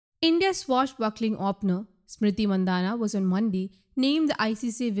India's swashbuckling opener, Smriti Mandhana, was on Monday named the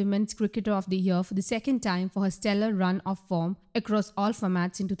ICC Women's Cricketer of the Year for the second time for her stellar run of form across all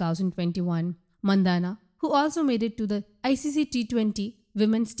formats in 2021. Mandhana, who also made it to the ICC T20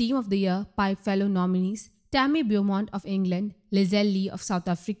 Women's Team of the Year by fellow nominees Tammy Beaumont of England, Lizelle of South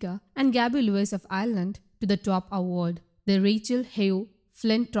Africa, and Gaby of Ireland, to the top award, the Rachael Heyhoe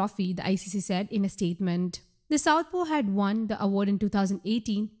Flint Trophy, the ICC said in a statement. The Southpaw had won the award in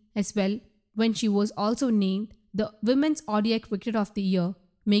 2018 as well, when she was also named the Women's ODI Cricketer of the Year,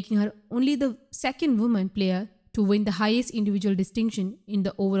 making her only the second woman player to win the highest individual distinction in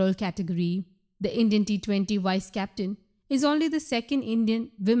the overall category. The Indian T20 vice-captain is only the second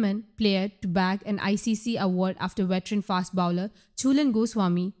Indian women player to bag an ICC award after veteran fast bowler Jhulan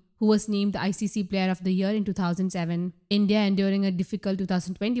Goswami, who was named the ICC Player of the Year in 2007. India enduring a difficult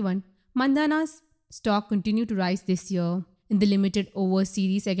 2021, Mandhana's stock continued to rise this year. In the limited over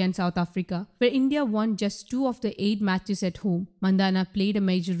series against South Africa, where India won just 2 of the 8 matches at home, Mandhana played a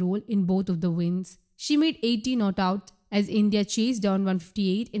major role in both of the wins. She made 80 not out as India chased down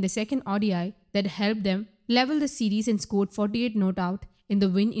 158 in the second ODI that helped them level the series and scored 48 not out in the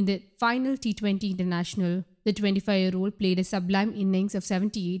win in the final T20 International. The 25-year-old played a sublime innings of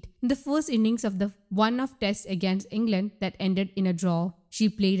 78 in the first innings of the one-off test against England that ended in a draw. She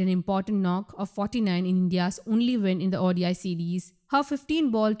played an important knock of 49 in India's only win in the ODI series. Her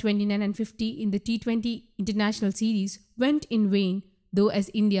 15-ball 29 and 50 in the T20 International Series went in vain, though,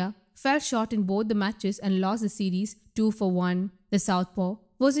 as India fell short in both the matches and lost the series 2-1. The Southpaw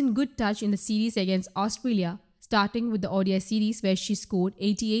was in good touch in the series against Australia, starting with the ODI series where she scored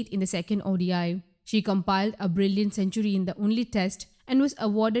 88 in the second ODI. She compiled a brilliant century in the only test and was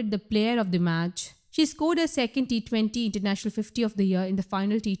awarded the Player of the Match. She scored her second T20 International 50 of the year in the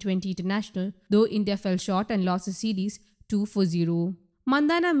final T20 International, though India fell short and lost the series 2-0.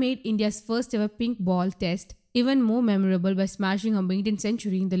 Mandhana made India's first ever pink ball test even more memorable by smashing her maiden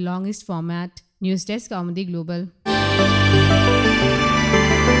century in the longest format. News Desk, Kaumudy Global.